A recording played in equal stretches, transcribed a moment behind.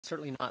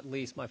Certainly not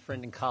least, my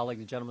friend and colleague,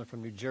 the gentleman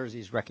from New Jersey,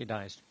 is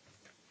recognized.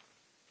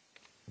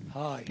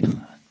 Hi.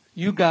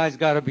 You guys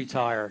got to be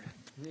tired.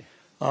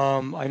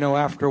 I know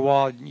after a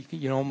while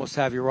you almost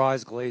have your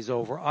eyes glaze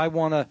over. I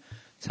want to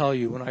tell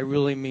you, and I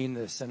really mean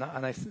this, and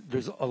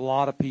there's a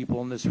lot of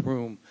people in this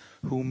room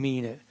who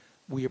mean it.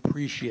 We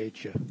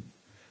appreciate you.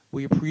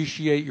 We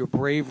appreciate your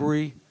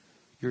bravery,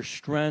 your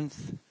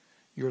strength,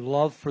 your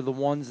love for the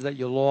ones that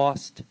you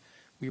lost.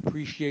 We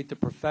appreciate the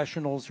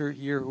professionals who are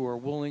here who are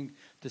willing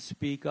to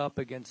speak up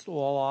against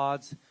all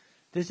odds.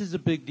 This is a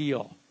big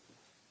deal.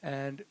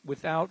 And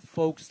without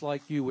folks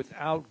like you,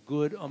 without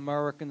good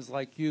Americans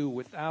like you,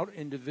 without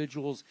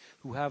individuals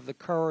who have the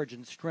courage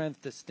and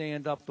strength to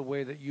stand up the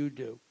way that you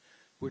do,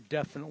 we're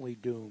definitely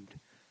doomed.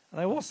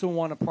 And I also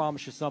want to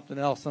promise you something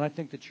else, and I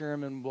think the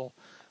chairman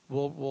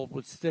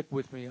would stick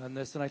with me on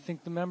this, and I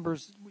think the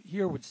members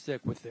here would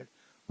stick with it.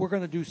 We're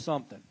going to do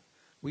something.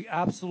 We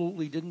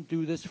absolutely didn't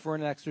do this for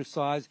an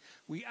exercise.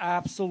 We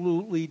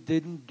absolutely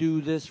didn't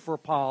do this for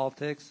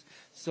politics.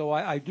 So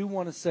I do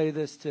want to say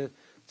this to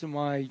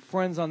my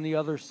friends on the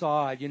other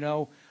side.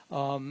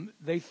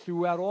 They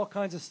threw out all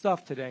kinds of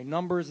stuff today,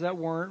 numbers that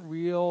weren't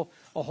real,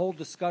 a whole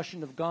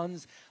discussion of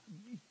guns.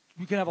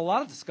 You can have a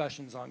lot of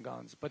discussions on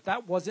guns, but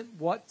that wasn't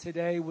what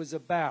today was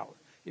about.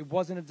 It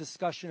wasn't a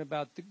discussion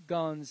about the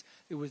guns.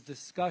 It was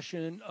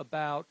discussion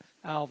about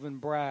Alvin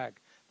Bragg.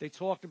 They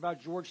talked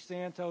about George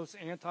Santos,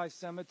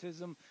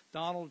 anti-Semitism,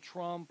 Donald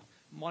Trump,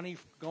 money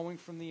going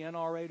from the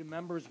NRA to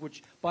members,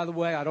 which, by the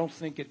way, I don't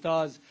think it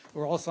does,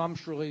 or else I'm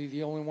surely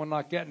the only one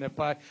not getting it.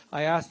 But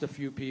I asked a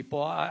few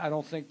people. I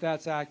don't think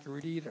that's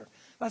accurate either.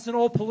 That's an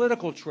old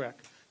political trick.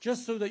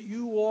 Just so that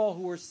you all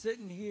who are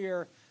sitting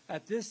here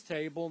at this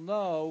table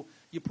know,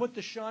 you put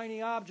the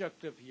shiny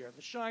object up here.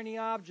 The shiny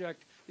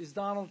object is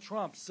Donald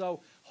Trump.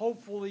 So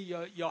hopefully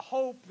you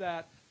hope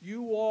that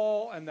you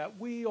all and that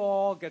we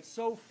all get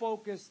so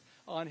focused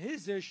on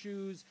his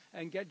issues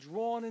and get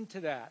drawn into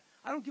that.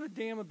 I don't give a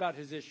damn about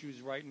his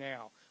issues right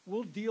now.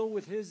 We'll deal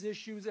with his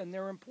issues, and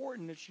they're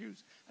important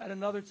issues, at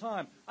another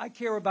time. I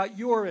care about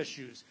your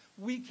issues.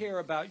 We care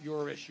about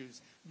your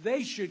issues.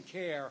 They should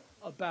care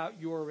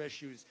about your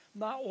issues,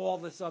 not all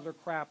this other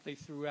crap they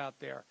threw out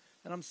there.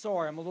 And I'm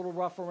sorry, I'm a little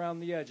rough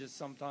around the edges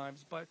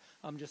sometimes, but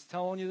I'm just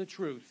telling you the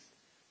truth.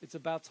 It's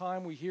about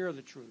time we hear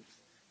the truth.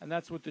 And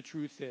that's what the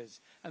truth is.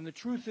 And the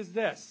truth is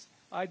this.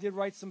 I did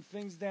write some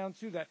things down,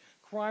 too, that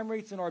crime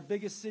rates in our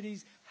biggest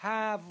cities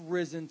have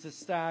risen to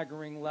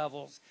staggering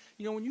levels.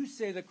 When you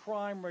say the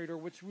crime rate or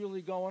what's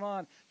really going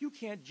on, you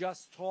can't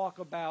just talk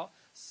about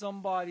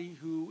somebody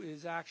who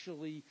is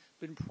actually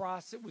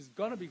was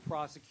going to be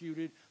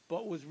prosecuted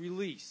but was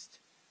released.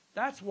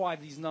 That's why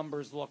these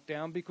numbers look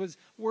down, because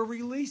we're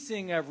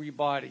releasing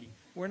everybody.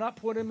 We're not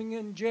putting them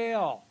in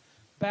jail.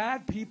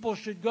 Bad people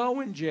should go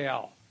in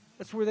jail.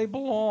 That's where they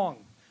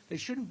belong. They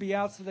shouldn't be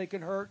out so they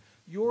can hurt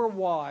your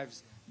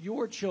wives,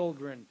 your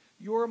children,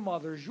 your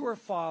mothers, your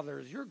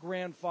fathers, your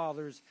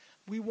grandfathers.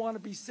 We want to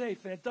be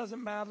safe, and it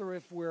doesn't matter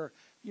if we're,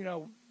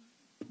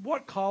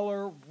 what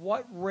color,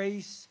 what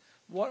race,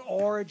 what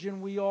origin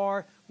we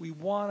are. We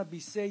want to be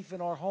safe in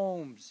our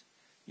homes.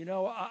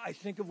 I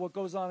think of what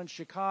goes on in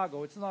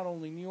Chicago. It's not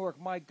only New York.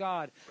 My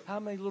God, how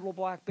many little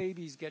black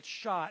babies get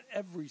shot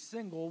every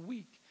single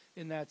week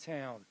in that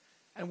town?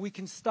 And we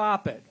can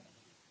stop it.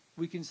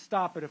 We can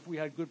stop it if we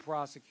had good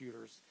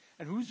prosecutors.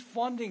 And who's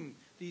funding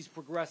these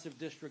progressive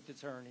district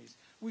attorneys?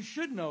 We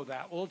should know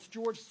that. Well, it's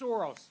George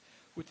Soros.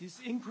 With this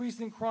increase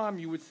in crime,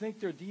 you would think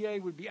their DA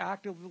would be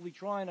actively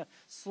trying to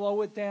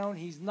slow it down.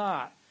 He's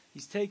not.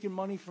 He's taking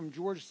money from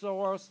George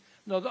Soros.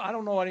 No, I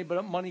don't know any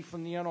but money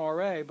from the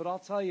NRA, but I'll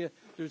tell you,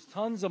 there's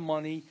tons of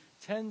money,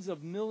 tens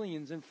of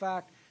millions. In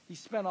fact, he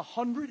spent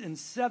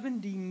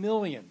 $170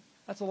 million.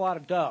 That's a lot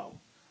of dough.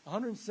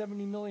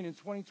 $170 million in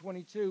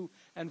 2022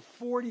 and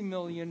 $40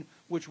 million,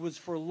 which was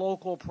for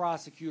local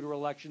prosecutor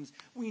elections.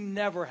 We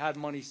never had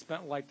money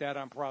spent like that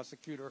on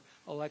prosecutor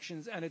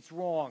elections, and it's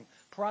wrong.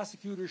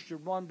 Prosecutors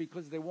should run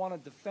because they want to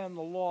defend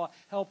the law,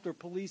 help their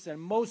police,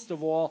 and most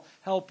of all,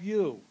 help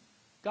you.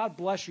 God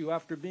bless you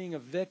after being a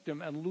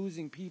victim and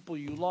losing people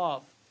you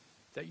love,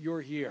 that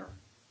you're here.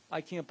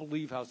 I can't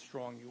believe how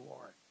strong you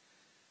are.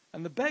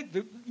 And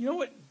you know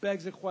what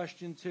begs a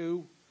question,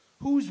 too?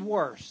 Who's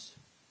worse?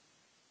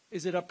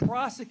 Is it a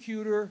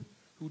prosecutor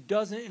who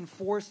doesn't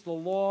enforce the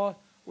law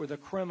or the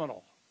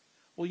criminal?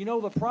 Well,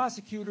 the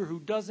prosecutor who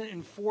doesn't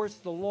enforce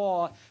the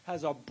law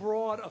has a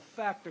broad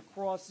effect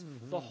across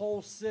the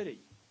whole city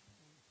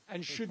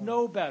and should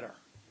know better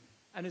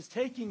and is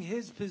taking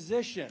his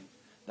position,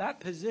 that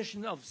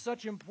position of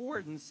such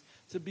importance,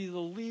 to be the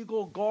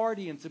legal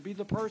guardian, to be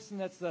the person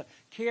that's the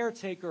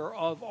caretaker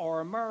of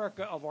our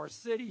America, of our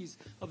cities,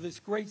 of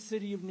this great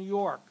city of New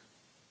York.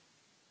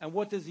 And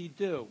what does he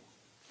do?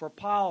 For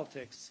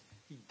politics,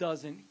 he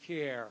doesn't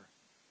care.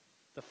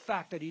 The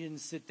fact that he didn't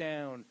sit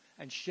down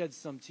and shed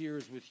some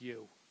tears with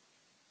you,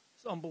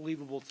 it's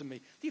unbelievable to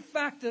me. The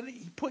fact that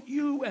he put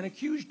you and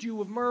accused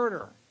you of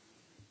murder.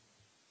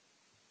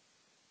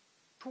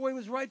 Troy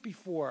was right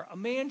before. A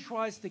man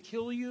tries to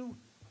kill you,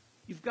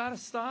 you've got to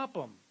stop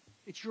him.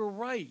 It's your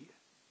right.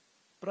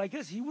 but I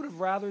guess he would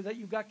have rather that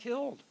you got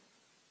killed.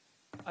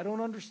 I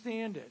don't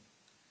understand it.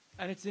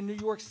 And it's in New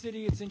York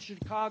City, it's in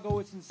Chicago,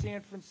 it's in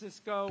San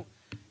Francisco,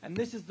 and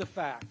this is the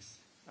facts.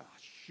 Ah,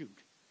 shoot.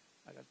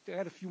 I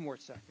got a few more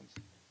seconds.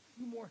 A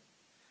few more.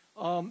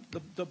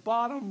 The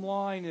bottom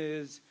line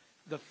is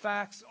the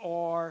facts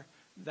are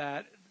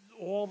that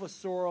all the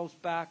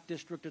Soros-backed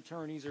district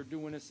attorneys are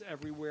doing this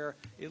everywhere.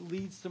 It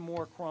leads to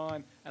more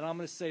crime. And I'm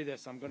going to say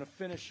this. I'm going to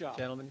finish up.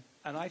 Gentlemen.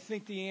 And I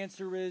think the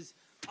answer is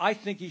I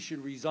think he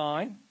should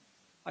resign.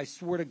 I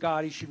swear to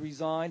God he should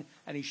resign,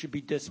 and he should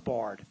be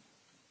disbarred.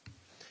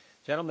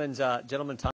 Gentlemen, time.